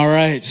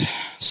right.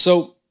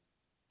 So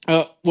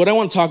what I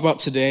want to talk about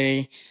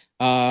today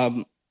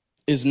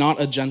is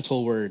not a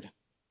gentle word.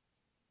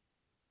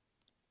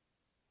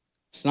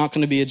 It's not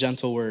going to be a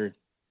gentle word.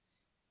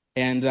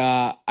 And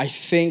I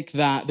think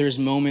that there's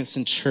moments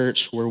in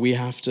church where we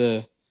have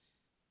to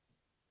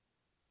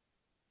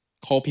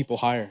call people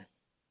higher.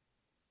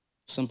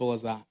 Simple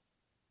as that.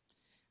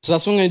 So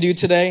that's what I'm going to do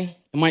today.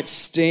 It might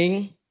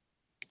sting,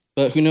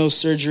 but who knows,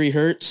 surgery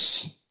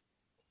hurts.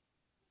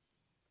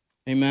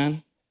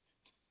 Amen.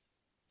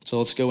 So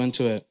let's go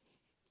into it.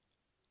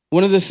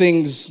 One of the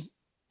things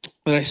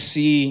that I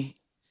see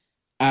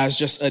as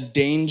just a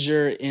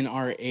danger in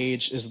our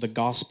age is the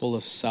gospel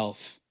of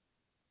self.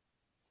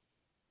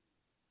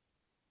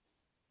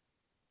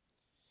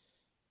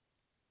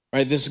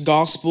 Right? This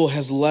gospel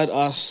has led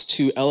us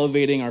to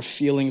elevating our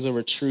feelings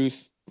over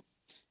truth.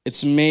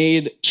 It's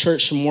made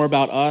church more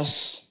about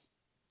us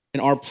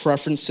and our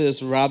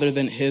preferences rather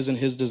than his and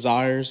his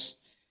desires.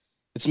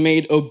 It's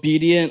made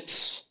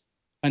obedience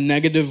a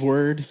negative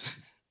word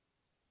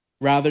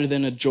rather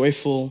than a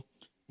joyful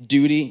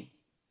duty.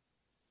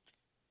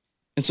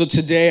 And so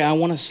today I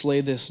want to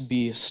slay this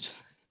beast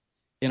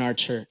in our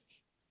church.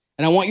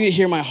 And I want you to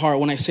hear my heart.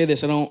 When I say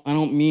this, I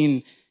don't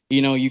mean,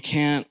 you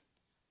can't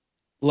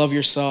love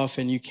yourself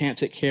and you can't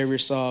take care of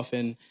yourself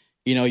and,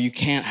 you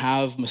can't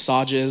have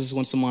massages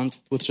once a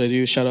month, which I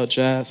do. Shout out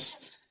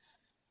Jess.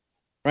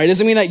 Right? It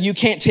doesn't mean that you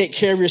can't take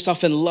care of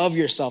yourself and love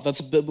yourself.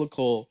 That's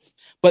biblical.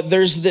 But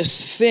there's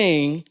this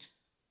thing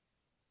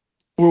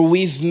where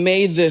we've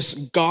made this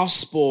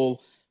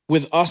gospel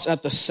with us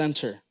at the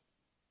center.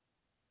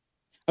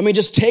 I mean,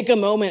 just take a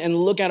moment and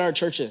look at our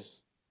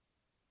churches.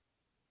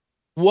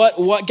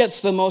 What gets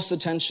the most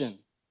attention?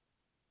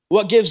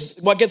 What gets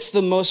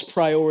the most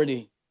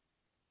priority?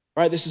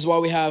 Right? This is why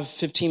we have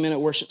 15-minute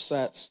worship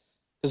sets,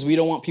 because we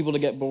don't want people to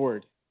get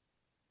bored.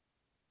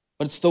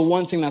 But it's the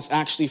one thing that's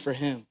actually for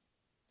him.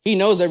 He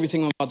knows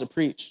everything I'm about to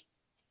preach.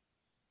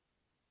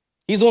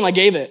 He's the one that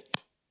gave it.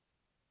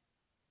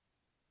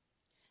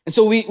 And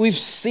so we've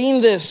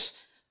seen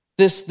this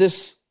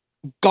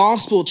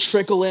gospel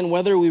trickle in,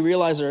 whether we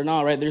realize it or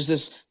not, right? There's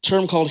this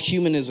term called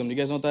humanism. Do you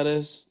guys know what that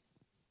is?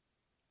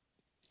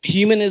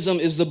 Humanism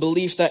is the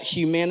belief that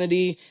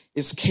humanity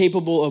is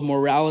capable of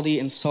morality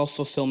and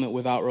self-fulfillment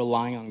without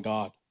relying on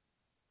God.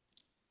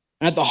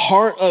 And at the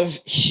heart of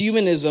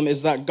humanism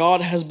is that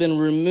God has been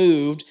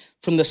removed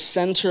from the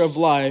center of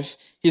life.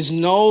 He's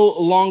no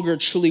longer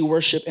truly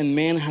worshiped, and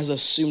man has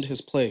assumed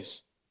his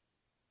place.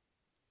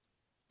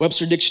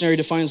 Webster Dictionary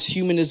defines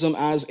humanism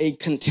as a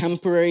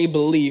contemporary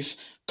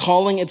belief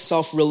calling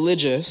itself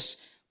religious,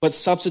 but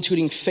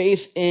substituting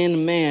faith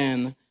in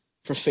man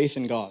for faith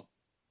in God.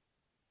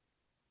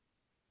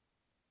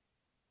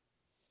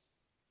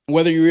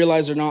 Whether you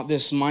realize or not,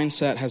 this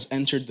mindset has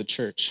entered the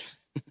church.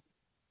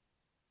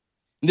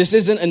 This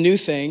isn't a new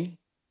thing,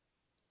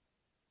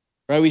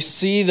 right? We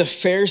see the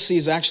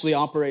Pharisees actually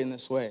operate in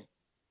this way.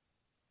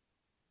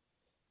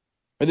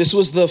 This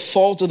was the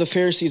fault of the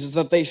Pharisees, is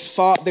that they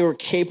thought they were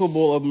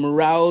capable of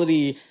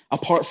morality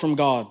apart from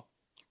God.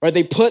 Right?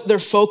 They put their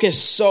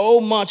focus so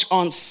much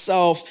on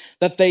self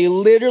that they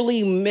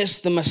literally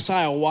missed the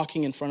Messiah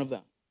walking in front of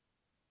them.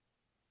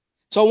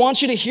 So I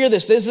want you to hear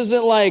this. This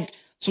isn't like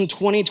some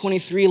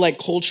 2023 like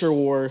culture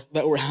war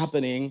that were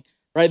happening,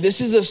 right?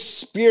 This is a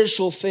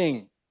spiritual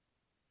thing.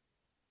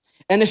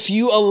 And if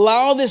you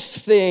allow this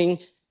thing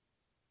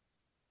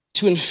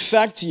to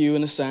infect you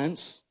in a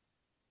sense,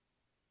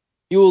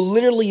 you will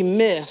literally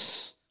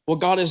miss what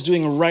God is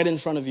doing right in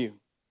front of you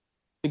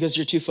because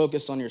you're too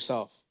focused on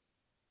yourself.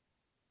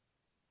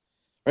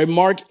 Right?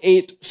 Mark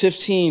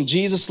 8:15,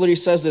 Jesus literally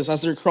says this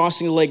as they're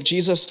crossing the lake.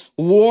 Jesus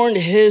warned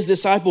his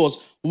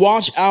disciples,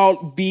 watch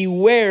out,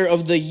 beware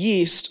of the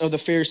yeast of the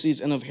Pharisees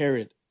and of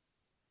Herod.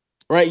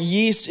 Right?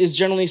 Yeast is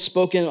generally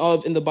spoken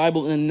of in the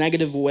Bible in a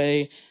negative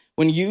way.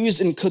 When used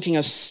in cooking,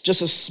 just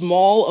a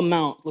small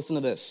amount, listen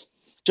to this,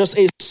 just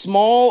a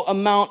small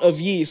amount of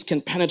yeast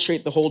can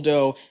penetrate the whole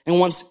dough, and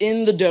once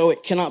in the dough,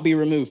 it cannot be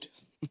removed.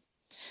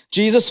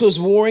 Jesus was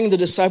warning the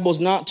disciples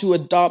not to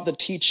adopt the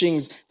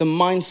teachings, the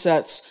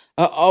mindsets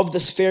of the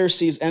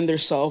Pharisees and their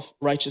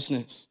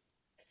self-righteousness.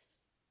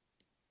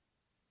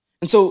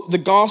 And so the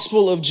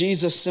gospel of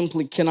Jesus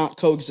simply cannot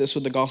coexist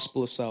with the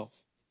gospel of self.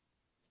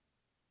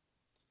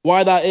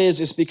 Why that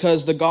is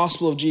because the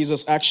gospel of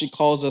Jesus actually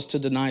calls us to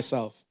deny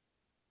self.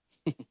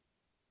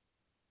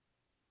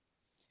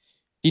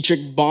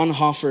 Dietrich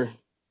Bonhoeffer,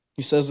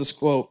 he says this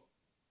quote,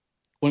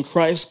 when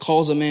Christ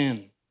calls a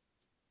man,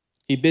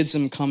 he bids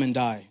him come and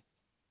die.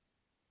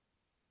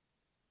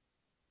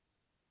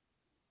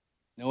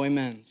 No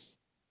amens.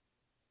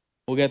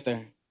 We'll get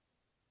there.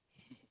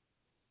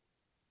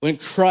 When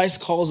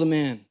Christ calls a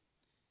man,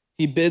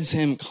 he bids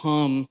him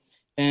come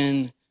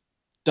and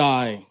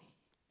die.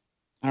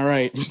 All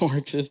right,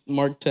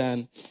 Mark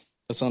 10.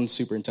 That sounds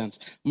super intense.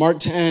 Mark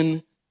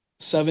 10,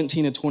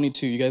 17 to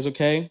 22. You guys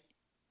okay?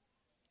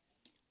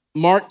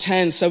 Mark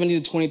 10,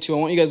 17 to 22. I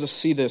want you guys to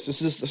see this.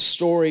 This is the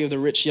story of the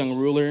rich young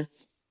ruler,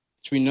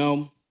 which we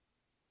know.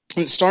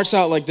 And it starts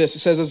out like this. It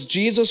says, as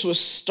Jesus was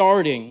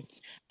starting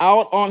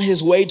out on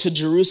his way to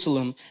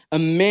Jerusalem, a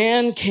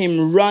man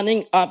came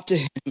running up to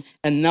him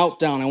and knelt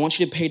down. I want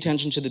you to pay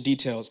attention to the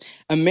details.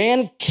 A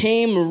man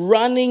came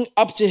running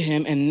up to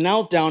him and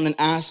knelt down and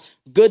asked,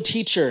 "Good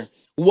teacher,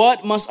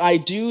 what must I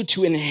do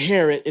to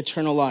inherit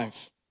eternal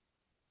life?"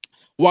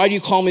 "Why do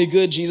you call me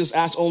good?" Jesus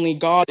asked. "Only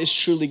God is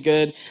truly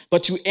good.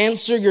 But to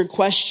answer your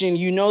question,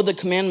 you know the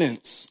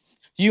commandments.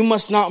 You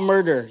must not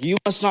murder. You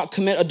must not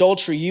commit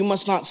adultery. You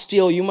must not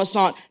steal. You must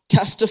not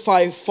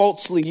testify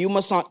falsely. You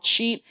must not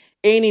cheat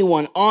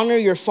anyone. Honor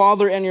your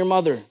father and your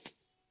mother."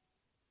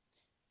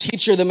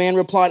 "Teacher," the man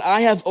replied,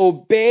 "I have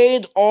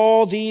obeyed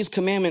all these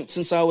commandments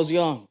since I was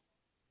young."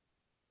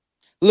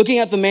 Looking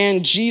at the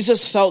man,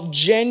 Jesus felt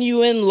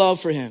genuine love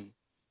for him.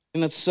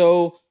 And that's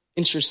so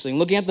interesting.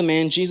 Looking at the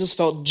man, Jesus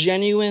felt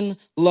genuine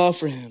love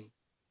for him.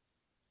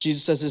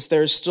 Jesus says this,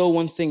 "There is still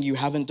one thing you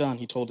haven't done,"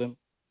 he told him.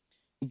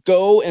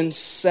 "Go and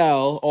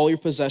sell all your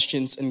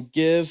possessions and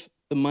give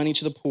the money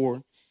to the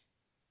poor,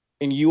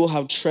 and you will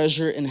have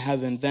treasure in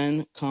heaven.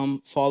 Then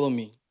come follow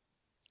me."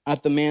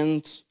 At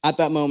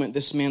that moment,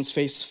 this man's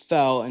face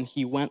fell and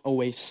he went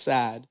away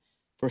sad,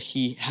 for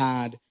he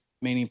had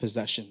many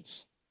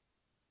possessions.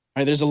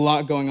 All right, there's a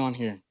lot going on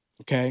here,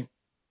 okay?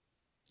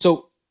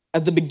 So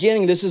at the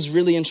beginning, this is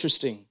really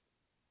interesting.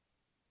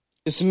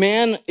 This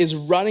man is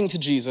running to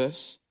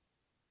Jesus.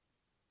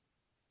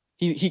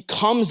 He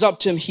comes up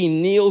to him, he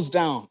kneels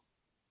down.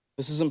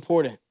 This is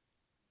important.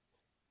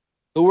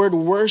 The word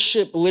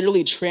worship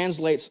literally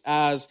translates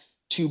as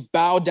to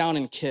bow down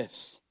and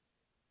kiss.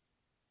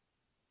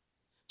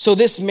 So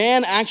this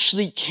man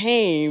actually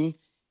came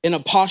in a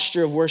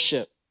posture of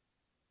worship.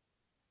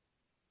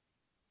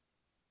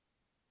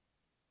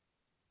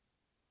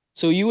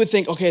 So you would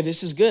think, okay,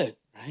 this is good,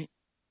 right?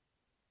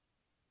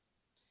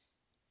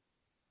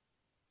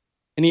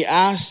 And he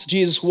asks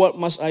Jesus, "What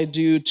must I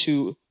do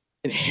to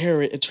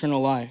inherit eternal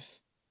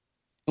life?"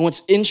 And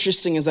what's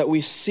interesting is that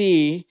we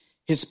see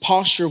his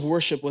posture of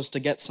worship was to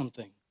get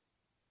something.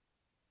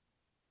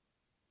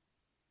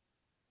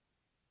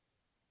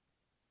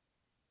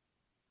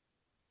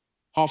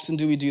 How often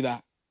do we do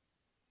that?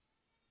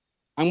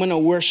 I'm going to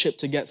worship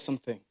to get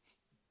something.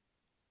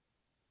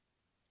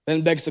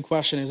 Then begs the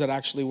question, is that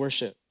actually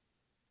worship?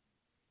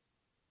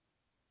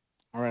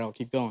 All right, I'll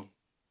keep going.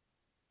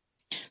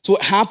 So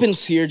what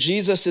happens here,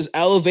 Jesus is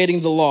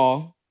elevating the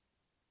law,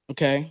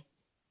 okay?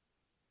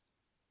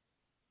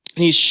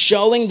 And he's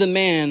showing the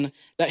man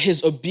that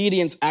his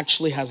obedience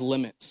actually has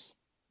limits.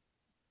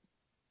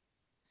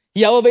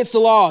 He elevates the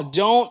law.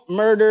 Don't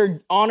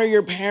murder, honor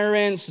your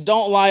parents,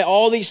 don't lie,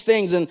 all these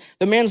things. And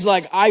the man's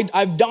like,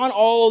 I've done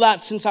all of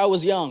that since I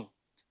was young.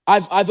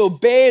 I've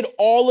obeyed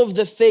all of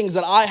the things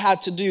that I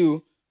had to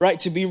do, right,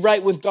 to be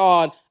right with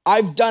God.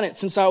 I've done it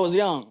since I was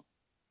young.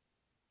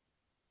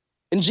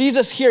 And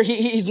Jesus here,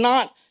 he's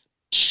not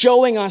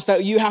showing us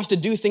that you have to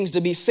do things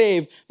to be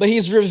saved, but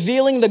he's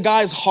revealing the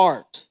guy's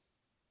heart.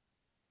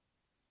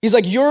 He's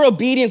like, your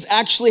obedience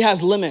actually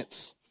has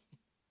limits.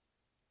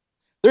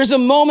 There's a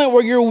moment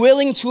where you're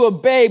willing to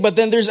obey, but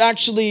then there's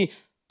actually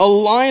a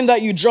line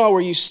that you draw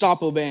where you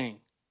stop obeying.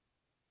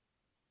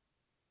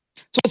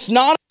 So it's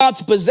not about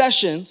the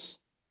possessions.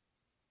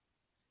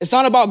 It's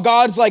not about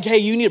God's like, hey,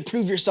 you need to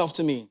prove yourself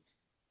to me.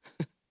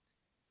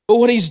 But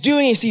what he's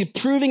doing is he's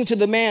proving to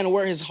the man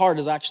where his heart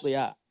is actually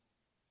at.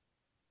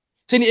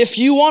 Saying, if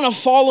you want to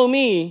follow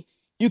me,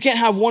 you can't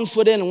have one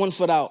foot in and one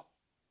foot out.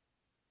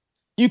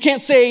 You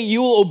can't say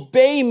you will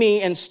obey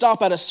me and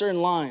stop at a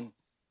certain line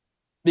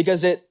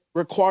because it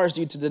requires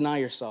you to deny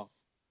yourself.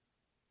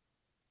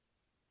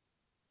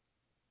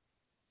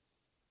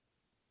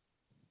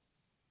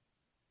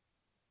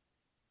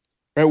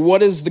 Right?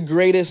 What is the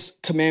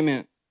greatest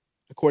commandment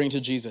according to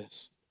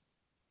Jesus?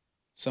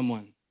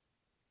 Someone.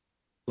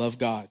 Love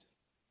God,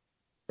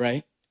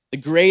 right?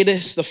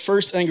 The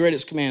first and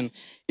greatest command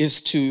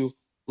is to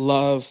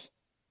love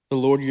the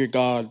Lord your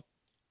God.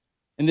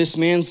 And this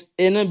man's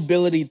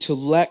inability to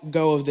let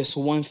go of this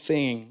one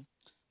thing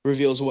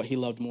reveals what he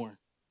loved more.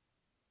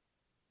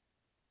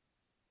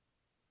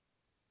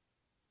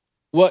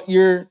 What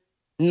you're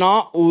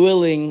not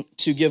willing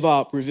to give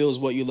up reveals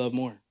what you love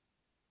more.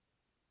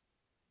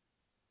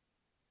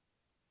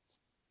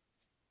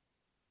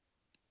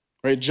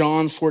 Right?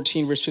 John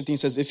 14, verse 15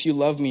 says, if you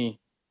love me,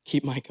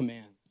 keep my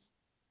commands.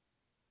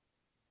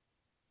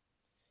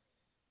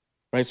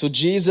 Right? So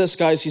Jesus,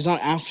 guys, he's not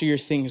after your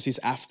things, he's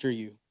after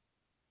you.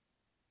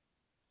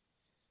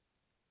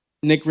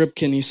 Nick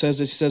Ripken, he says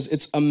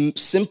it's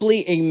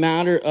simply a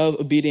matter of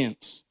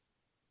obedience.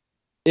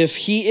 If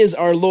he is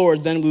our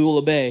Lord, then we will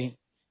obey.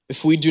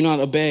 If we do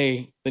not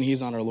obey, then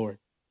he's not our Lord.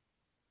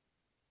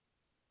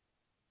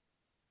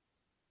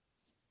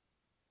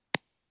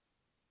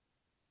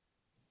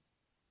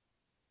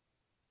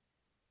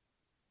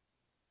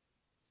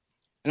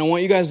 And I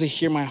want you guys to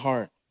hear my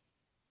heart.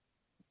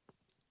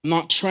 I'm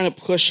not trying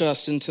to push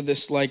us into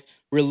this like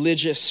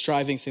religious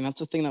striving thing. That's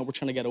the thing that we're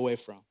trying to get away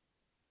from.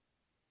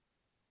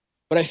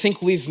 But I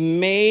think we've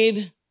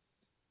made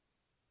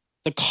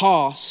the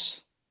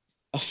cost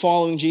of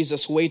following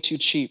Jesus way too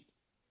cheap.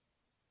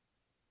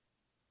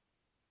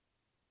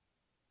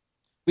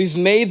 We've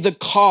made the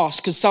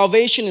cost, because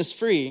salvation is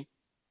free,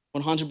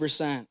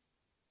 100%.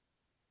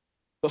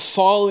 But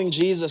following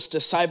Jesus,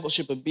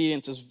 discipleship,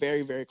 obedience is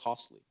very, very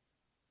costly.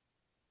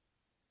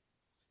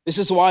 This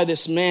is why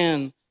this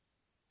man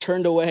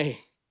turned away.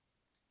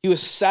 He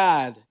was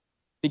sad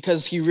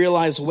because he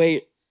realized,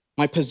 wait,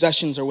 my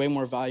possessions are way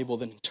more valuable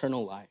than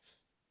eternal life.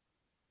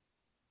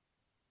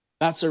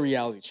 That's a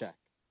reality check.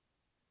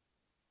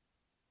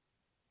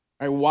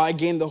 All right, why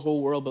gain the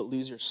whole world but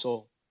lose your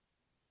soul?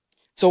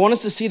 So I want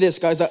us to see this,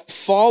 guys, that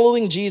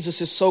following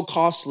Jesus is so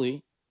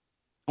costly.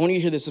 I want you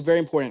to hear this, it's very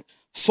important.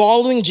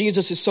 Following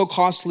Jesus is so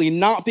costly,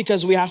 not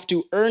because we have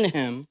to earn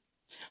him,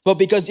 but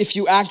because if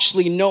you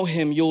actually know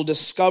him, you'll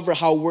discover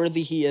how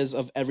worthy he is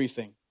of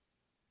everything.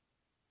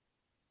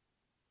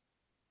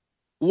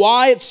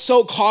 Why it's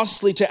so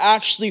costly to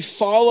actually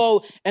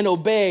follow and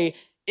obey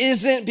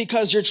isn't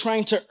because you're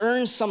trying to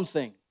earn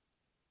something,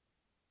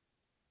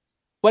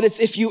 but it's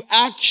if you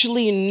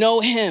actually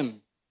know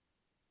him.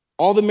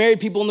 All the married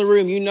people in the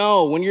room, you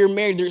know, when you're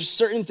married, there's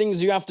certain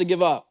things you have to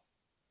give up.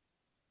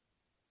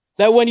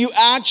 That when you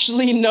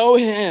actually know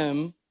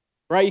him,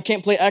 right, you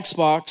can't play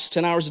Xbox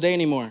 10 hours a day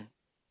anymore,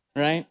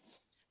 right?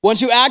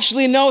 Once you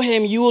actually know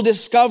him, you will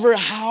discover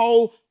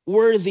how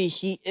worthy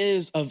he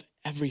is of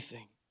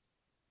everything.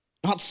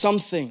 Not some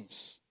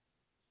things,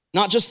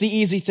 not just the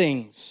easy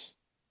things,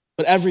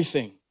 but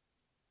everything.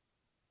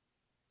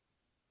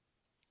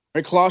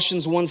 Right,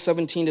 Colossians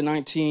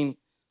 1:17-19,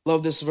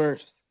 love this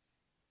verse.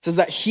 It says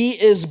that he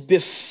is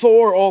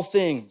before all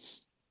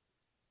things.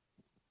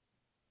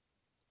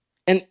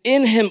 And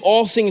in him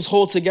all things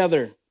hold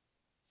together.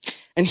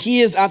 And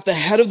he is at the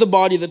head of the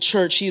body, the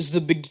church. He is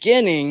the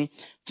beginning,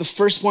 the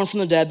firstborn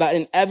from the dead, that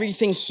in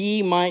everything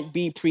he might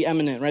be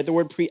preeminent, right? The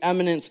word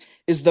preeminence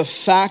is the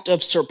fact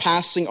of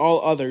surpassing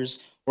all others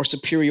or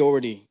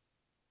superiority.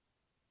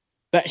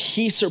 That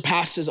he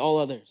surpasses all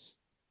others.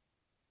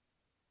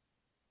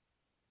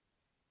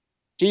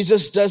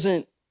 Jesus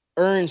doesn't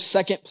earn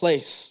second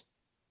place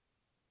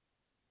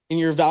in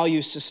your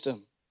value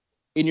system,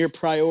 in your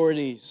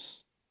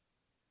priorities.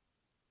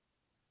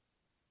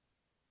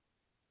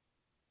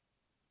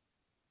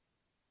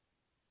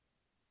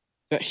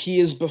 That he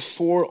is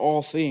before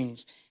all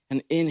things,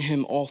 and in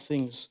him all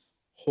things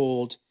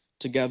hold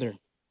together.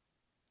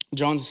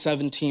 John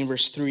 17,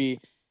 verse 3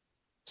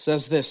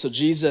 says this. So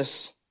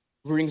Jesus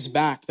brings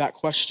back that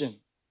question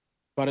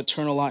about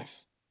eternal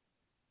life.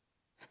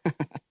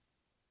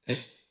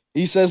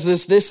 He says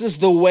this is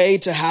the way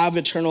to have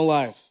eternal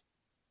life.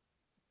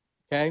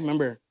 Okay,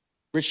 remember,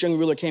 rich young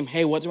ruler came,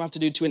 hey, what do I have to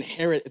do to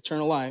inherit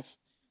eternal life?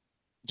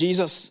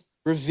 Jesus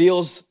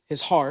reveals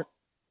his heart.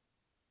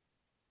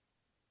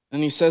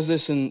 And he says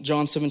this in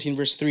John 17,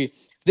 verse 3.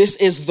 This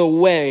is the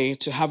way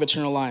to have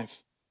eternal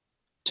life,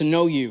 to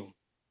know you,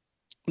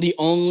 the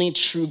only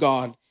true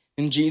God,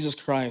 and Jesus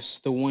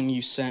Christ, the one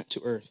you sent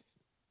to earth.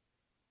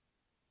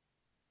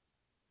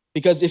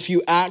 Because if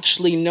you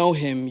actually know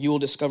him, you will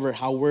discover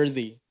how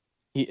worthy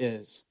he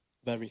is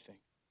of everything.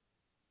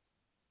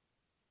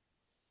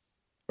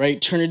 Right?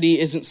 Eternity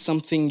isn't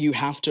something you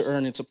have to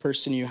earn. It's a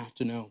person you have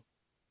to know.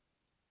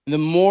 And the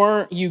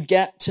more you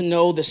get to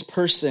know this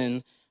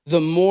person,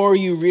 the more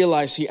you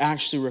realize he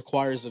actually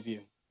requires of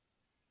you.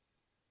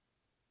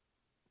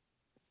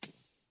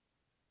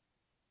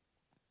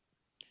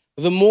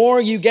 The more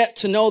you get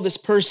to know this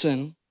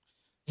person,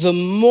 the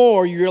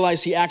more you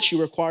realize he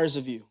actually requires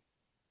of you.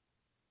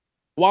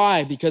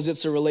 Why? Because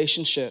it's a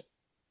relationship.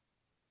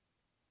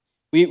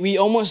 We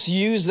almost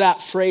use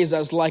that phrase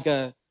as like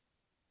a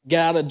get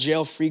out of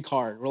jail free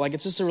card. We're like,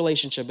 it's just a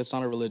relationship. It's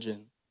not a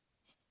religion.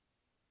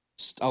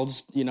 I'll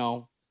just,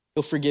 he'll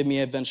forgive me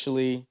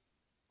eventually.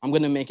 I'm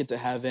going to make it to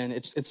heaven.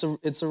 It's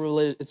a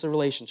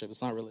relationship.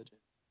 It's not religion.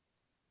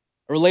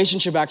 A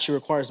relationship actually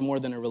requires more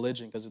than a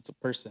religion because it's a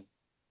person.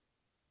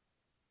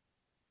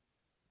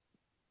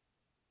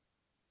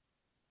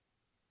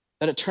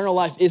 That eternal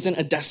life isn't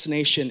a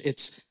destination.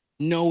 It's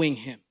knowing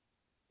him.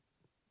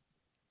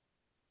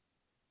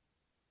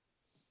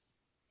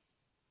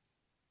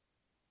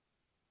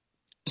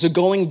 So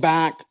going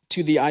back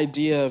to the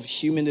idea of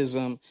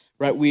humanism,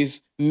 right? We've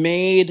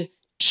made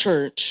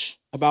church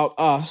about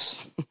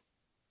us.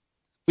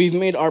 We've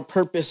made our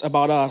purpose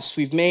about us.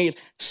 We've made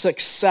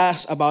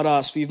success about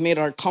us. We've made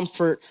our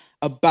comfort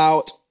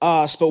about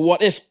us. But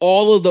what if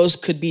all of those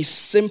could be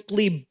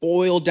simply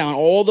boiled down?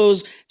 All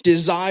those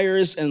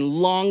desires and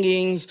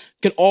longings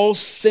could all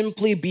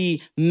simply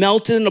be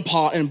melted in a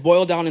pot and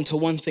boiled down into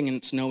one thing, and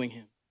it's knowing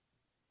him.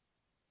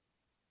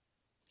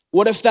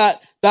 What if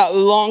that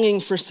longing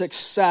for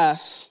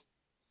success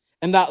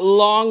and that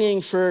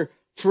longing for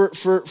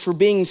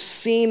being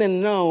seen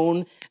and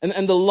known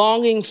and the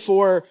longing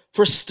for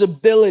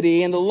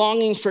stability and the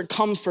longing for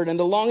comfort and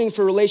the longing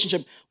for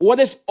relationship, what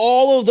if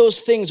all of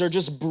those things are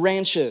just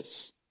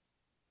branches?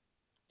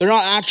 They're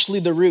not actually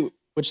the root,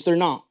 which they're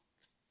not.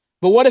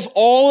 But what if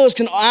all of those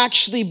can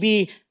actually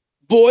be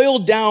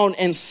boiled down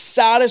and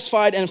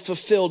satisfied and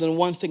fulfilled in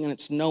one thing, and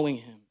it's knowing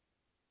him?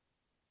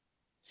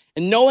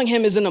 And knowing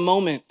him isn't a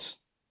moment,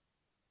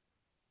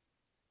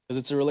 because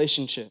it's a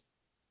relationship.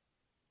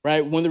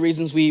 right? One of the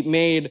reasons we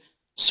made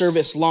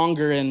service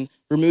longer and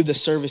removed the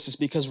service is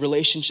because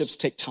relationships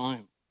take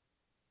time.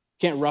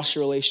 You can't rush a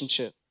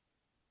relationship.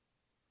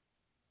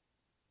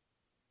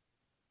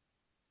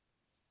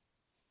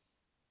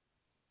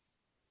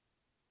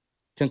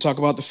 Can I talk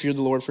about the fear of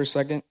the Lord for a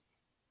second?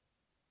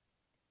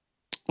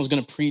 I was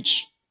going to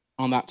preach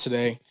on that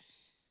today,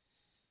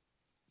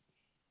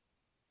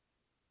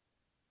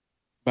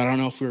 but I don't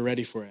know if we were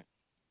ready for it.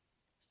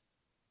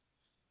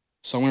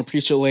 So I'm going to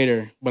preach it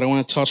later, but I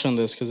want to touch on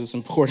this because it's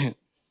important.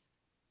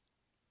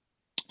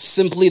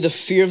 Simply, the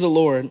fear of the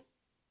Lord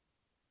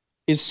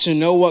is to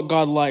know what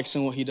God likes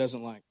and what he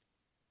doesn't like.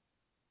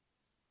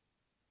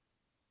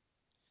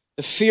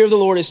 The fear of the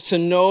Lord is to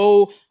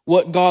know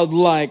what God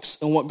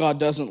likes and what God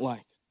doesn't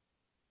like.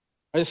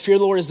 The fear of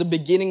the Lord is the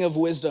beginning of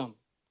wisdom.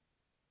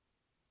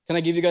 Can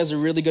I give you guys a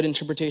really good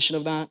interpretation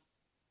of that?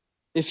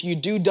 If you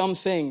do dumb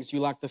things, you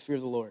lack the fear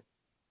of the Lord.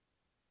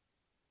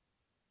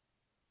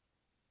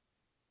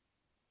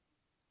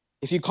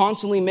 If you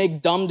constantly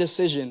make dumb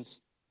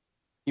decisions,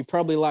 you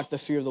probably lack the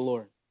fear of the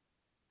Lord.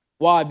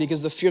 Why?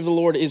 Because the fear of the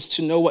Lord is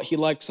to know what he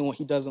likes and what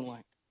he doesn't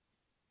like.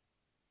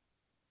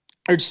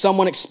 I heard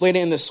someone explain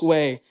it in this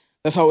way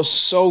that I thought was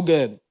so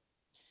good.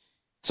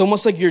 It's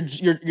almost like you're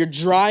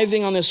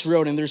driving on this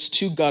road and there's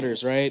two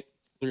gutters, right?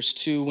 There's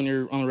two, when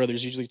you're on the road,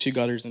 there's usually two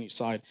gutters on each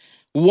side.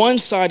 One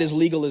side is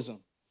legalism.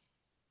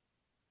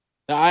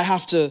 That I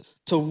have to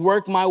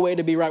work my way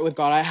to be right with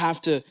God. I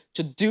have to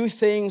do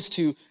things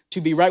to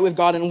be right with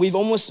God. And we've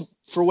almost,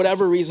 for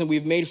whatever reason,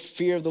 we've made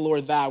fear of the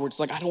Lord that, where it's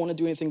like, I don't want to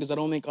do anything because I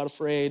don't make God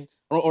afraid,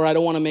 or I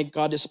don't want to make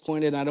God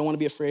disappointed, and I don't want to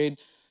be afraid,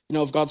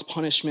 of God's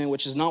punishment,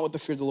 which is not what the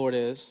fear of the Lord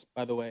is,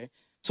 by the way.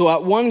 So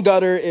at one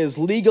gutter is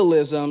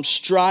legalism,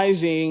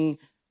 striving,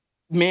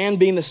 man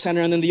being the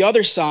center, and then the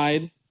other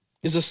side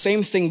is the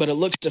same thing, but it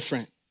looks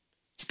different.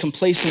 It's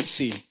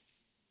complacency.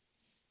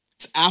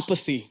 It's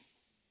apathy.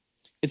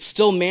 It's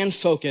still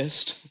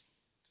man-focused,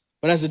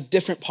 but has a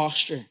different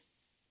posture.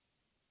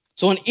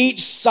 So on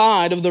each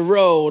side of the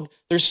road,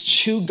 there's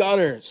two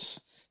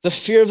gutters. The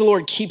fear of the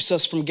Lord keeps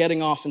us from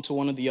getting off into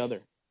one or the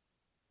other.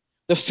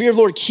 The fear of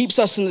the Lord keeps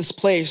us in this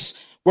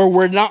place where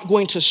we're not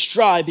going to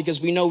strive because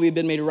we know we've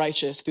been made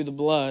righteous through the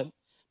blood.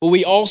 But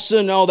we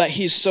also know that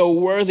he's so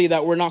worthy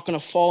that we're not going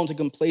to fall into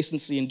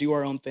complacency and do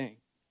our own thing.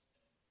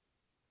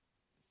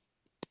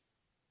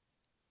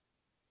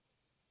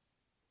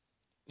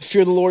 The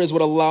fear of the Lord is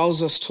what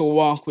allows us to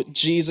walk with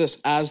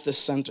Jesus as the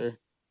center,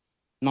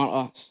 not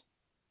us.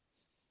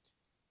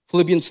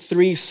 Philippians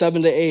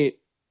 3:7-8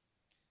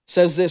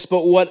 says this,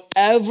 but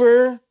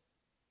whatever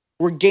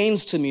were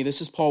gains to me,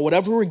 this is Paul,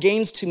 whatever were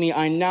gains to me,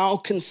 I now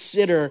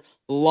consider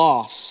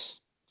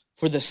loss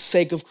for the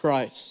sake of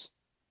Christ.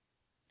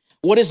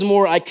 What is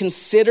more, I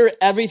consider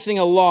everything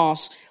a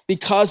loss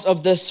because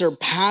of the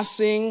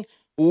surpassing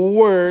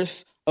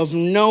worth of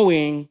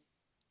knowing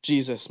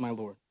Jesus, my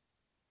Lord.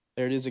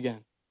 There it is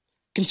again.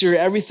 Consider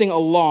everything a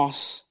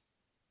loss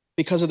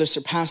because of the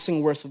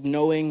surpassing worth of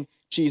knowing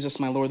Jesus,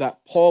 my Lord, that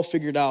Paul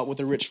figured out what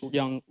the rich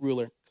young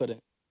ruler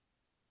couldn't.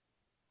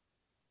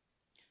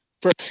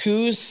 For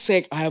whose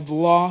sake I have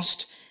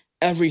lost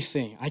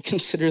everything. I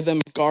consider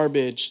them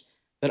garbage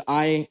that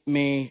I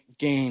may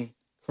gain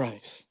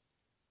Christ.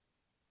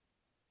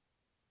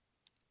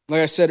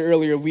 Like I said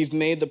earlier, we've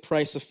made the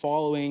price of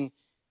following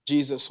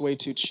Jesus way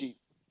too cheap.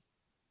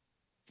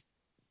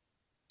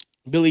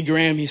 Billy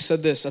Graham, he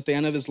said this at the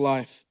end of his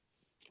life.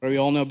 We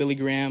all know Billy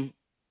Graham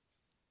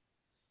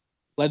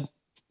led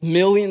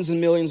millions and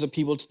millions of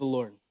people to the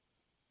Lord,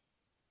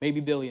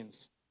 maybe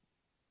billions.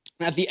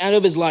 And at the end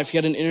of his life, he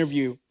had an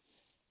interview,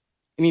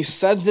 and he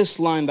said this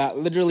line that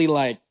literally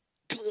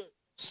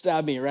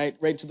stabbed me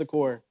right to the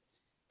core.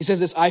 He says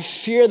this, I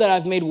fear that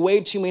I've made way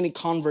too many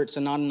converts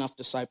and not enough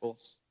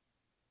disciples.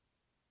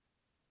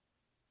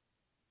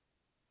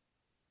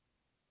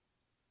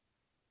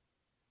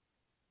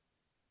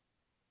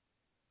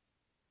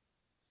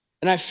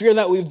 And I fear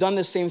that we've done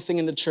the same thing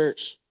in the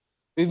church.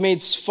 We've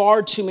made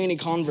far too many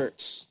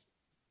converts,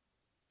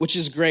 which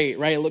is great,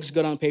 right? It looks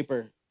good on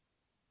paper.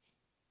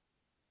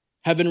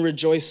 Heaven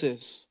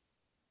rejoices.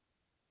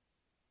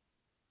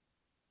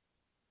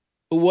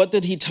 But what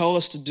did he tell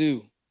us to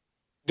do?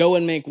 Go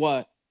and make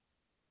what?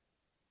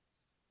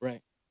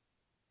 Right.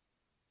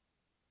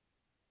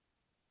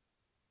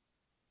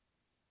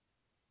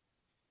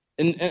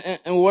 And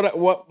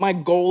what my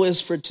goal is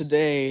for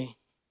today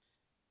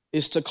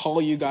is to call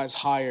you guys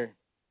higher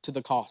to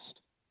the cost.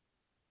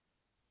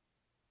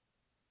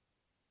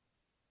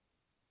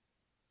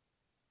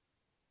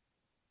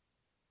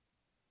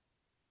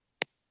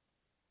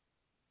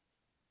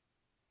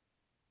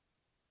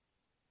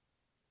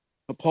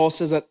 But Paul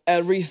says that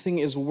everything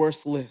is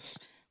worthless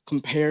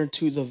compared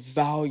to the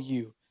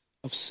value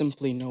of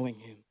simply knowing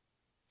him.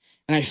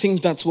 And I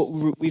think that's what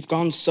we've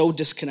gone so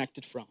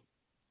disconnected from.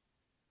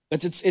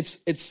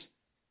 It's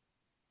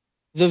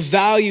the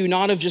value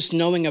not of just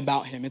knowing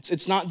about him.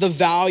 It's not the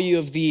value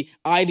of the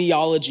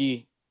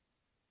ideology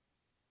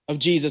of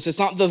Jesus. It's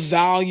not the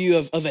value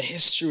of a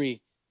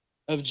history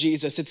of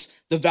Jesus. It's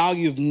the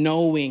value of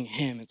knowing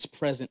him. It's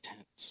present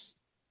tense.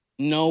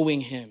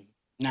 knowing him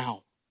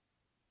now,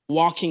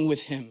 walking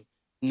with him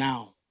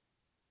now.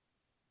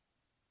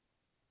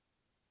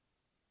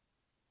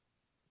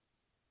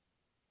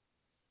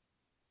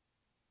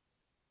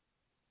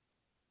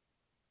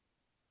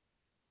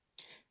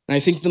 And I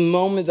think the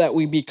moment that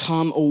we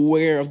become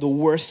aware of the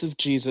worth of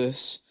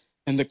Jesus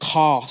and the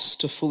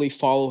cost to fully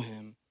follow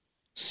him,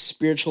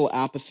 spiritual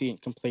apathy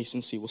and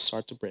complacency will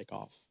start to break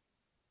off.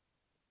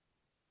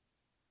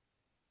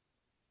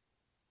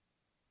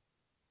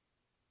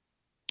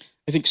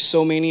 I think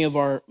so many of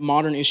our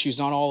modern issues,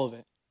 not all of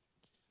it,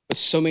 but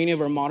so many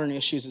of our modern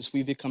issues is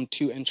we've become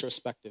too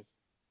introspective.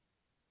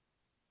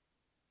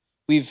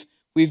 We've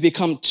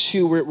become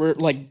we're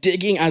like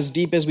digging as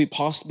deep as we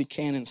possibly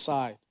can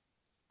inside,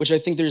 which I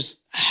think there's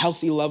a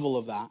healthy level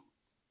of that.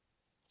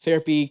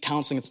 Therapy,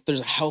 counseling,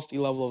 there's a healthy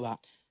level of that.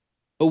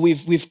 But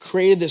we've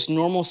created this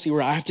normalcy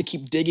where I have to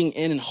keep digging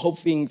in and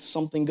hoping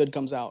something good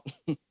comes out.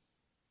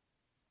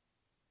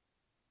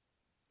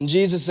 And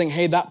Jesus is saying,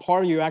 hey, that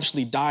part of you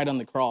actually died on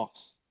the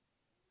cross.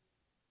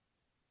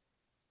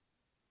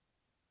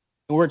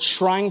 And we're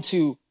trying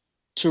to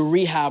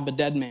rehab a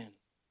dead man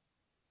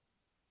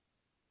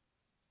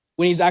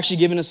when he's actually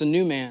given us a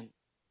new man.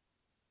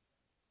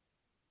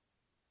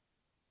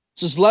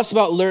 So it's less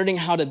about learning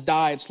how to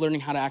die, it's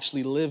learning how to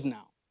actually live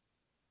now.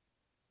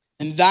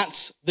 And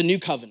that's the new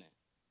covenant,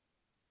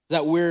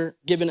 that we're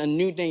given a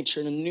new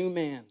nature and a new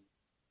man.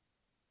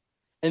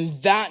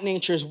 And that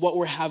nature is what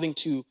we're having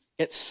to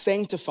get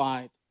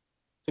sanctified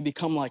to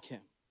become like him.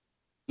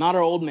 Not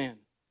our old man,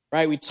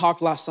 right? We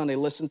talked last Sunday,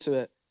 listen to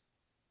it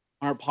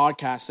on our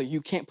podcast, that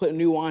you can't put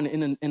new wine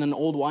in an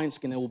old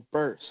wineskin, it will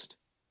burst.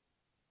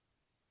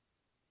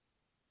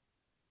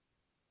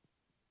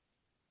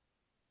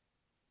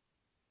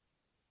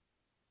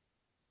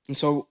 And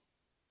so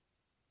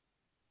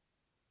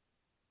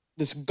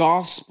this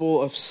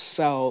gospel of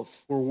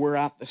self, where we're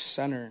at the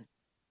center,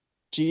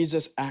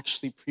 Jesus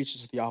actually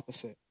preaches the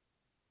opposite.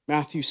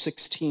 Matthew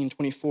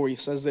 16:24, he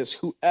says this,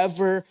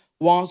 whoever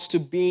wants to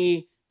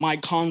be my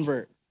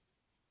convert.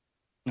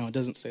 No, it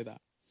doesn't say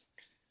that.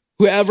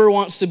 Whoever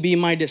wants to be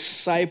my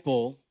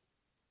disciple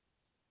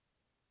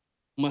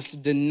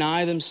must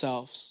deny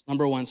themselves.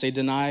 Number one, say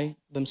deny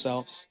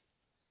themselves.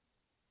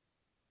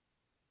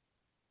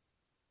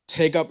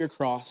 Take up your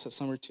cross. That's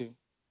number two.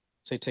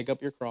 Say take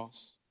up your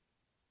cross.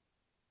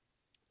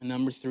 And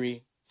number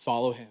three,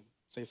 follow him.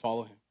 Say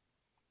follow him.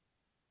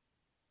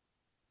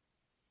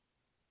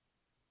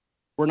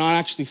 We're not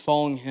actually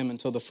following him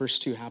until the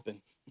first two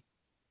happen.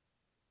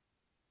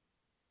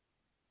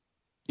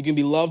 You can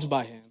be loved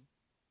by him.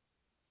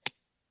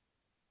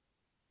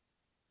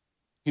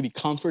 You can be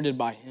comforted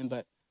by him,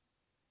 but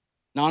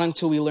not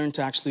until we learn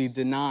to actually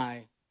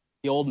deny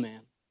the old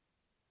man.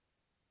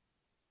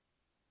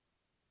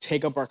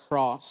 Take up our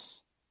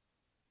cross,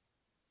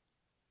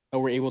 that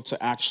we're able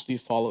to actually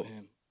follow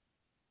him.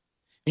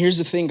 And here's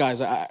the thing,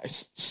 guys. I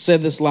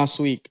said this last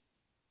week.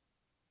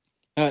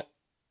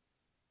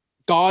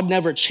 God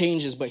never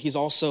changes, but he's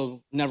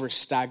also never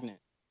stagnant.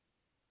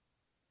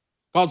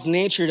 God's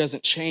nature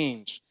doesn't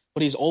change,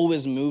 but he's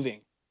always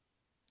moving.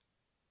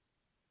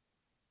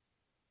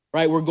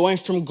 Right? We're going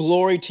from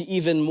glory to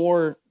even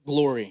more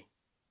glory.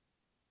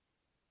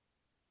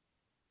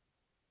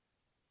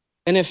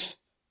 And if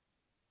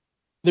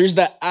there's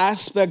that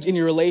aspect in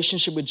your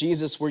relationship with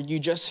Jesus where you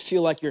just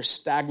feel like you're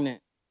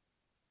stagnant,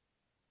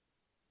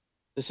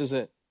 this is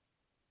it.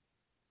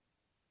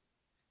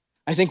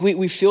 I think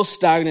we feel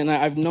stagnant.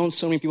 And I've known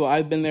so many people,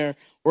 I've been there,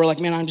 where like,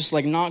 man, I'm just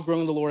like not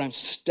growing in the Lord. I'm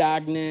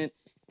stagnant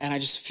and I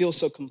just feel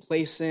so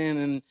complacent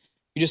and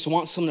you just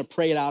want someone to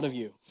pray it out of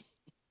you.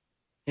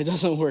 It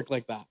doesn't work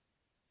like that.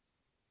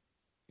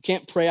 You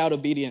can't pray out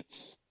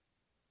obedience.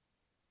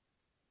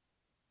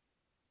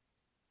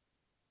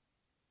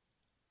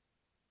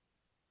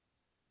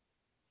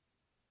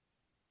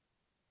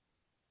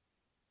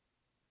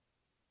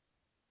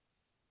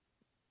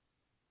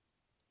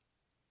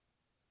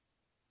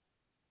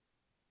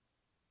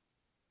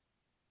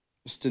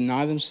 Just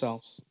deny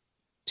themselves,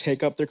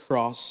 take up their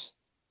cross,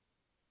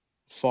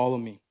 follow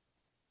me.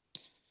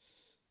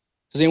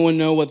 Does anyone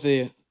know what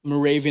the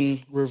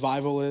Moravian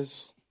revival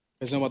is?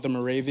 Does anyone know about the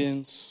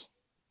Moravians?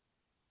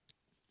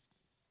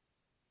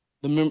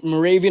 The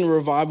Moravian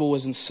revival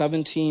was in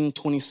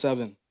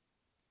 1727.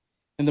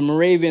 And the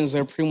Moravians,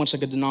 they're pretty much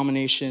like a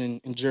denomination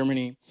in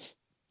Germany.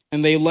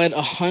 And they led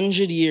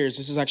 100 years,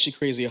 this is actually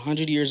crazy,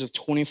 100 years of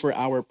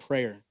 24-hour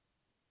prayer.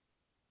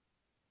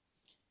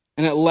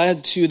 And it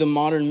led to the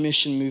modern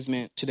mission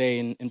movement today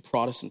in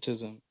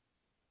Protestantism.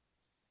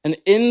 And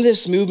in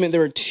this movement,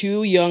 there were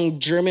two young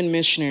German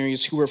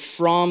missionaries who were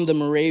from the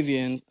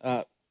Moravian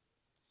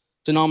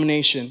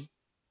denomination.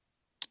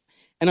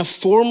 And a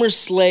former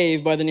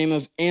slave by the name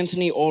of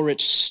Anthony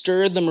Ulrich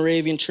stirred the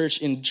Moravian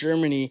church in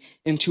Germany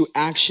into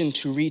action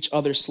to reach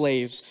other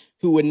slaves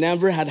who would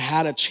never had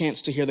had a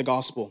chance to hear the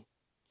gospel.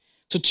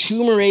 So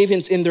two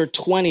Moravians in their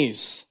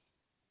 20s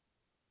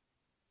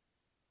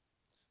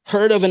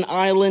heard of an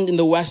island in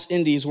the West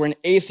Indies where an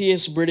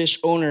atheist British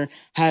owner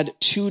had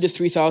 2,000 to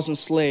 3,000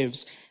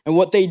 slaves. And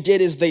what they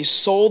did is they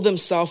sold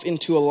themselves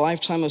into a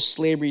lifetime of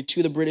slavery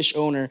to the British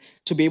owner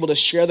to be able to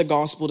share the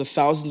gospel to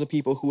thousands of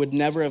people who would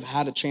never have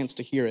had a chance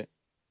to hear it.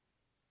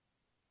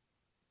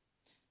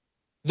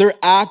 Their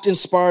act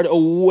inspired a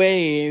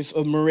wave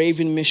of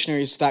Moravian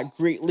missionaries that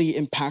greatly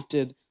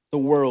impacted the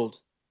world.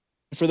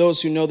 And for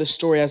those who know this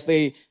story, as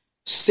they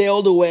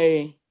sailed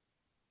away,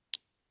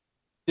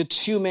 the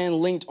two men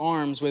linked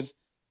arms with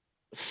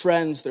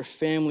friends, their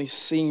families,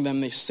 seeing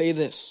them. They say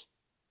this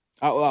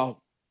out loud.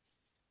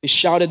 They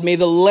shouted, "May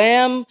the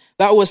lamb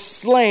that was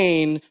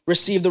slain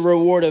receive the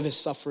reward of his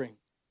suffering."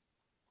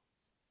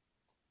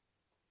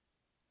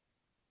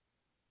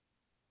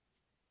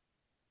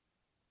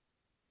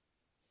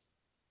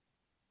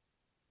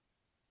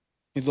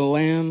 May the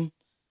lamb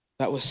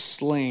that was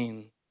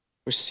slain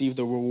receive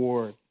the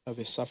reward of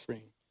his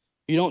suffering.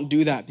 You don't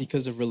do that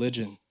because of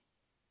religion.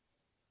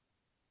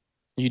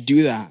 You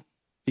do that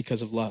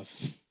because of love.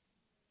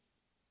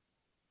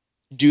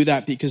 You do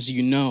that because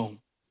you know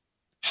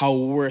how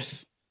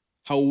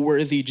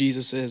worthy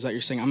Jesus is, that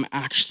you're saying, I'm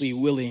actually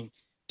willing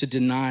to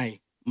deny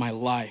my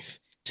life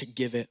to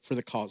give it for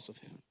the cause of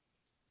him.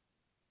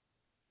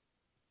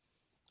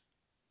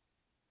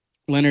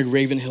 Leonard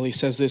Ravenhill, he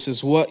says this,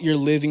 is what you're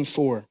living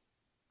for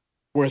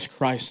worth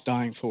Christ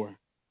dying for?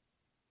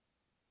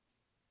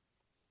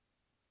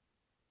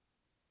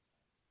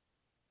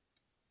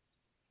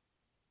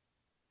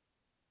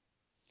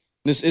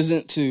 This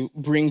isn't to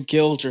bring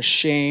guilt or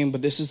shame,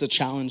 but this is to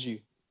challenge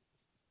you.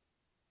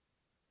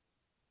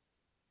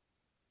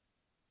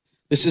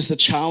 This is to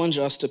challenge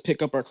us to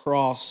pick up our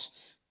cross,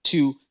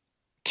 to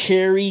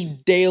carry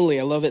daily.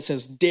 I love it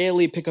says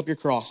daily pick up your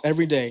cross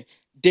every day.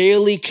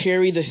 Daily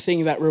carry the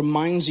thing that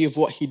reminds you of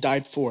what he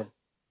died for,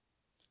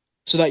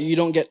 so that you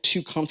don't get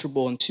too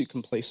comfortable and too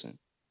complacent.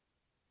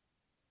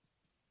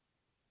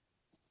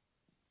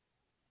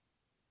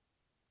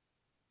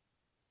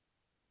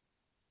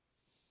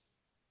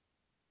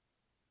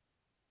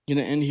 I'm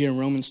going to end here in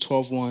Romans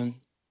 12:1.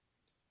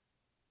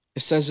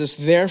 It says this,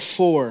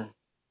 therefore,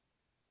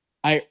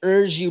 I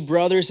urge you,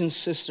 brothers and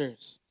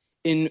sisters,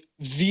 in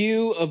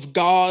view of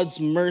God's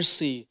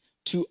mercy,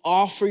 to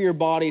offer your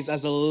bodies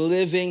as a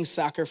living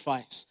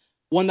sacrifice,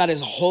 one that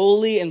is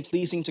holy and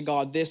pleasing to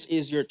God. This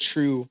is your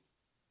true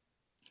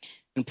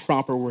and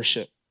proper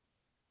worship.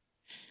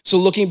 So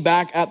looking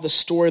back at the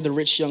story of the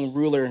rich young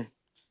ruler,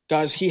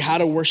 guys, he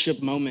had a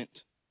worship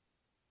moment.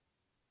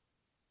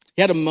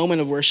 He had a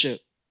moment of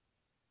worship.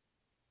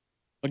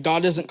 But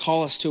God doesn't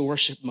call us to a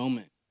worship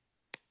moment.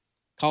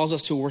 He calls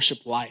us to a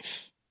worship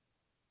life.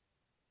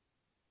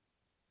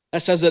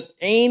 That says that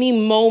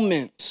any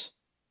moment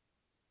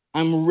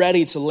I'm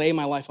ready to lay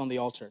my life on the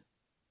altar,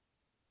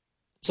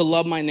 to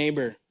love my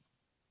neighbor,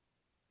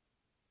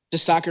 to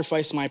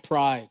sacrifice my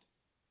pride,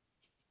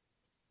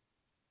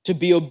 to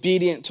be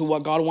obedient to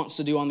what God wants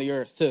to do on the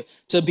earth,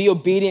 to be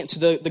obedient to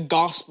the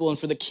gospel and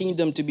for the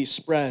kingdom to be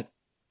spread.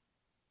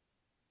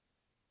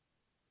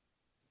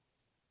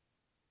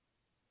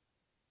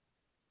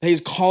 He's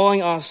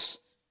calling us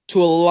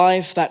to a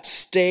life that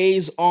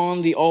stays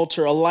on the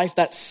altar, a life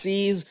that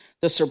sees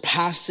the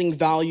surpassing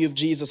value of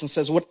Jesus and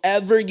says,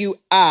 whatever you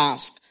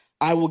ask,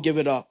 I will give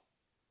it up.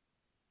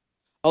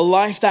 A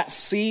life that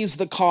sees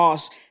the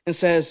cost and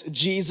says,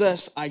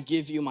 Jesus, I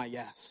give you my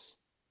yes.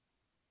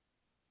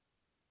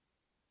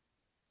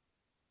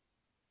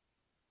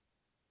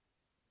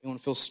 You want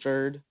to feel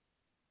stirred?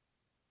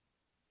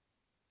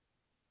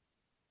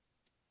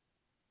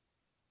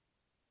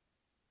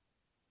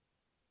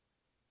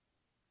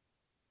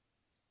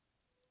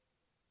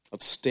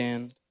 Let's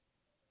stand.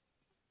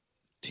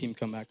 Team,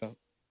 come back up.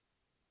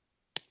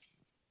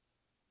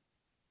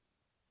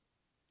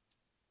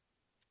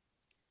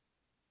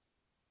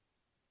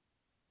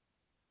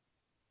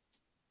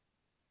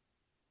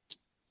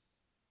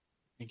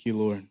 Thank you,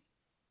 Lord.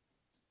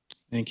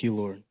 Thank you,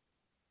 Lord.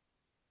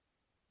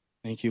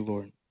 Thank you,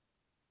 Lord.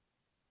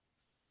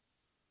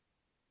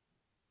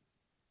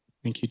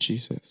 Thank you,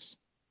 Jesus.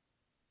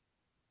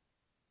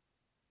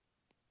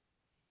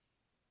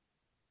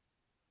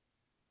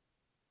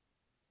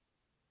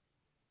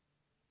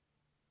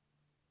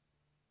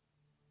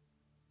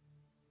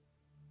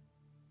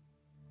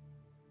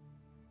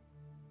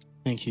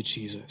 Thank you,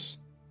 Jesus.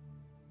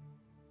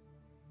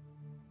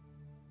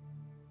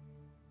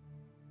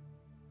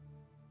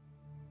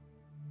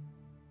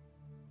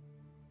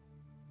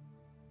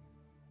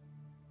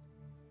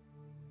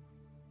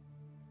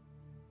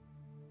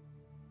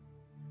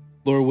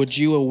 Lord, would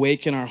you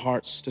awaken our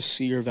hearts to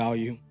see your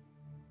value?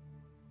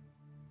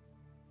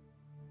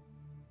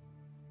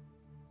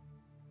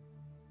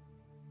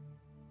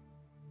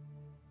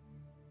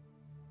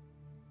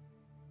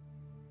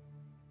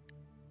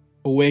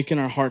 Awaken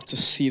our heart to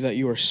see that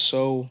you are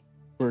so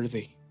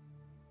worthy.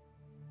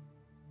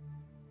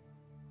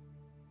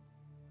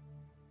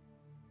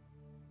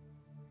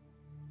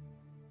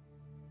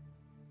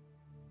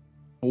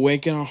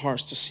 Awaken our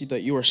hearts to see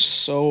that you are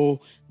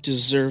so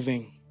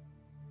deserving,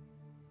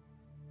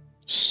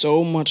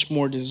 so much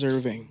more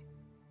deserving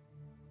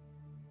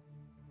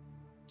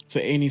for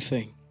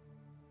anything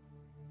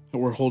that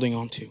we're holding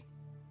on to.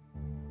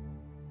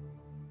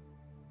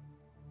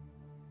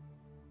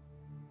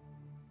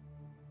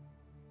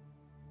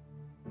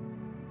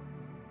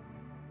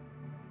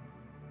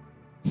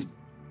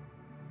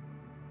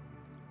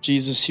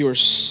 Jesus, you are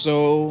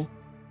so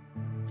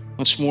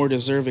much more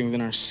deserving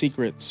than our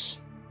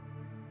secrets.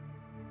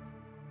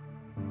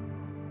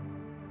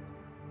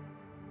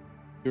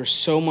 You're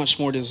so much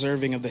more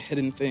deserving of the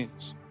hidden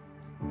things.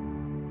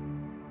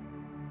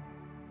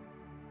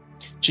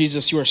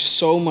 Jesus, you are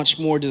so much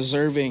more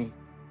deserving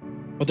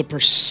of the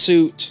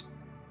pursuit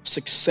of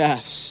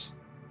success.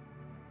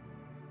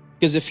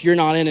 Because if you're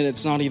not in it,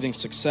 it's not even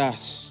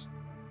success.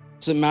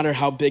 It doesn't matter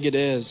how big it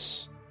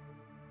is,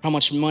 how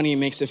much money it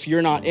makes. If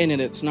you're not in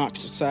it, it's not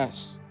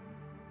success.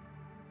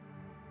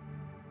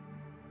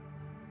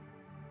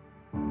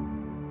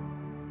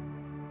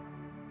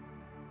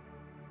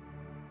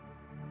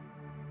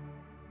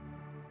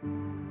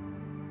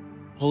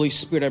 Holy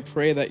Spirit, I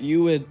pray that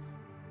you would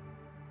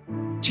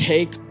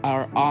take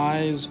our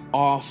eyes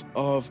off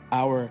of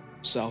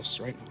ourselves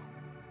right now.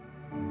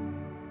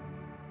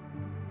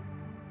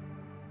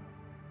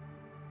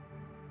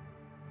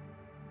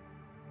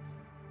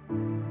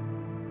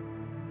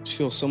 I just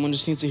feel someone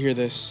just needs to hear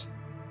this.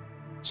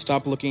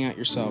 Stop looking at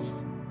yourself.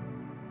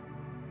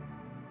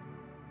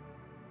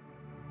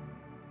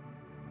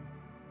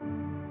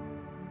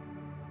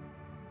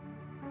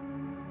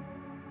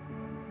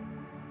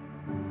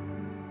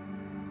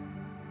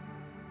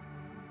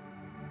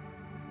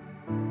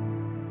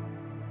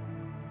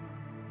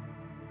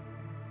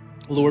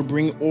 Lord,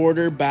 bring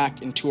order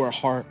back into our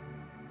heart,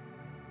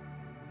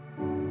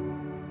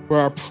 where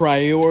our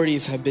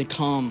priorities have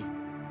become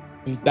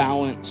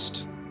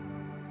imbalanced.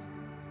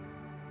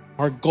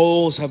 Our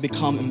goals have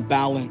become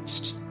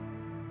imbalanced.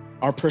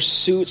 Our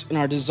pursuits and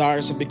our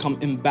desires have become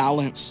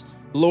imbalanced.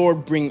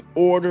 Lord, bring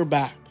order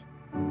back.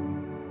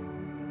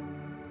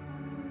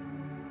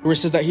 Where it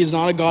says that he's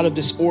not a God of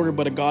disorder,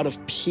 but a God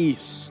of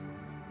peace.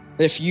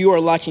 That if you are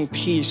lacking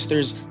peace,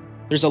 there's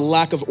a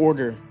lack of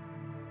order,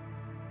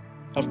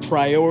 of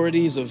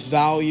priorities, of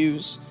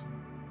values.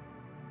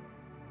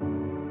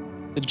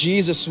 That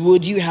Jesus,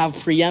 would you have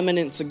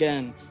preeminence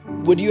again?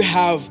 Would you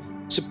have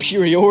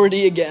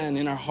superiority again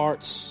in our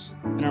hearts,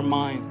 in our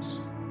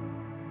minds?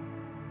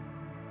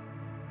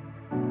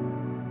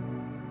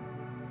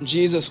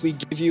 Jesus, we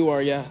give you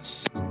our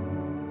yes.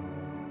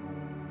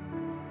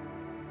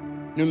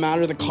 No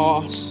matter the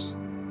cost,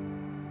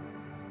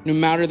 no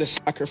matter the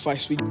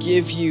sacrifice, we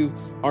give you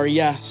our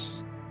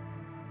yes.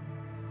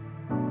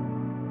 I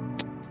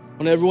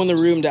want everyone in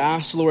the room to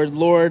ask the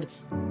Lord,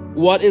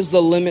 what is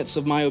the limits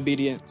of my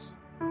obedience?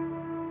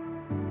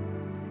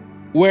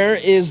 Where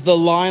is the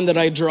line that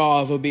I draw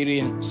of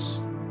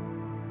obedience?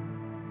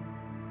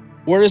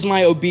 Where does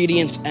my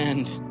obedience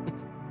end?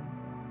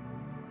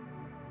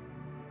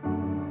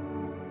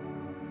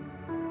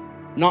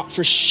 Not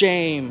for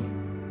shame,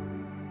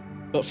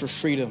 but for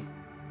freedom.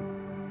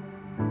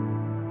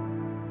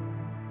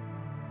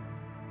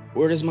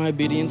 Where does my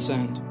obedience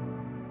end?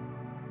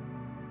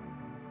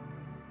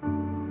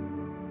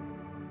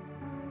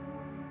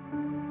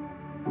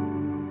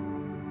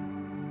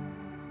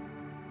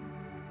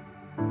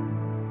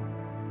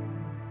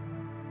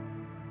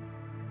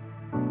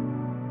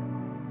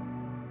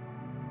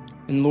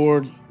 And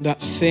Lord, that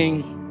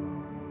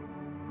thing,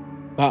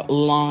 that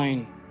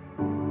line,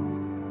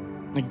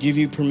 I give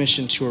you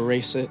permission to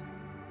erase it.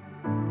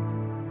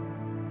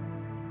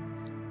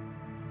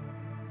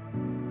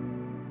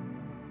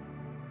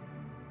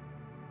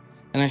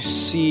 And I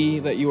see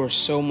that you are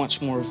so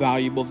much more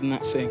valuable than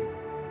that thing.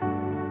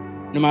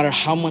 No matter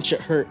how much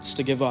it hurts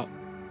to give up,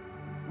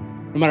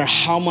 no matter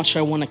how much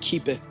I want to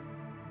keep it,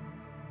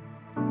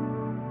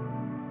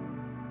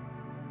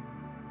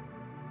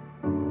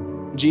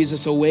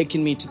 Jesus,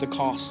 awaken me to the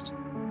cost.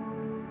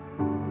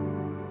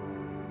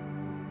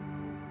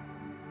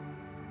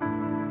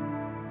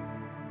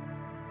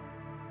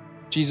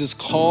 Jesus,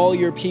 call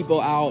your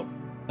people out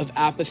of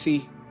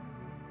apathy,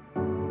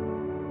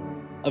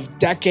 of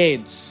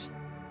decades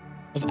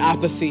of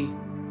apathy,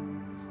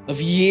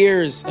 of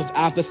years of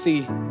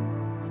apathy,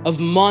 of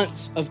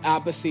months of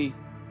apathy.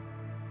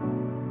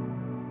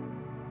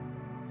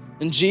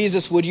 And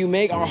Jesus, would you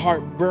make our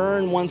heart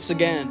burn once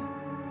again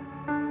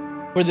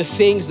for the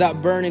things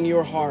that burn in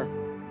your heart?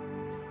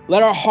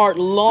 Let our heart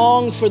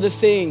long for the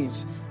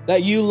things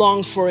that you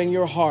long for in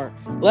your heart.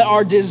 Let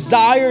our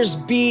desires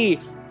be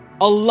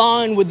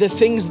aligned with the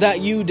things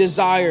that you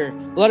desire.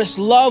 Let us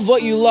love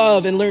what you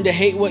love and learn to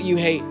hate what you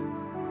hate.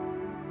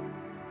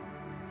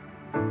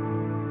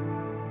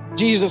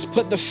 Jesus,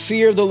 put the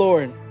fear of the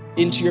Lord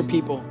into your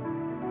people.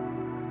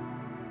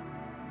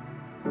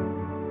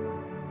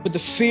 Put the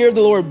fear of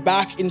the Lord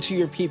back into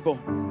your people.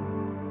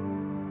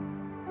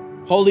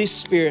 Holy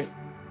Spirit,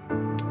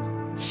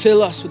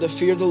 fill us with the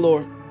fear of the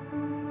Lord,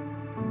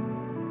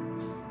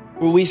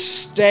 where we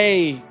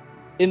stay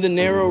in the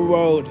narrow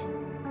road,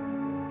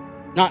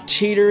 not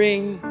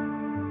teetering,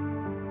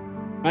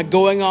 not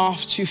going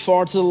off too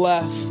far to the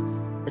left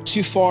or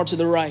too far to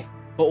the right,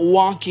 but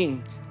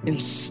walking in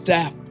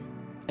step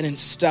and in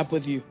step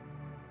with you.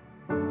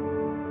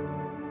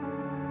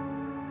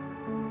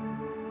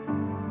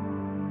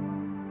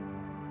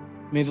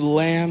 May the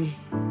Lamb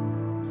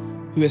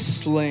who is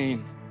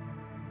slain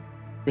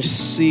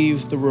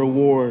receive the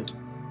reward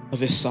of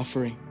his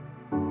suffering.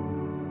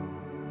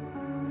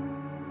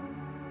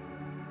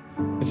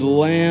 The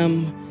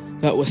Lamb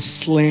that was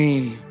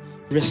slain,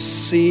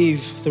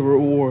 receive the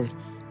reward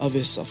of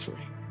his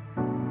suffering.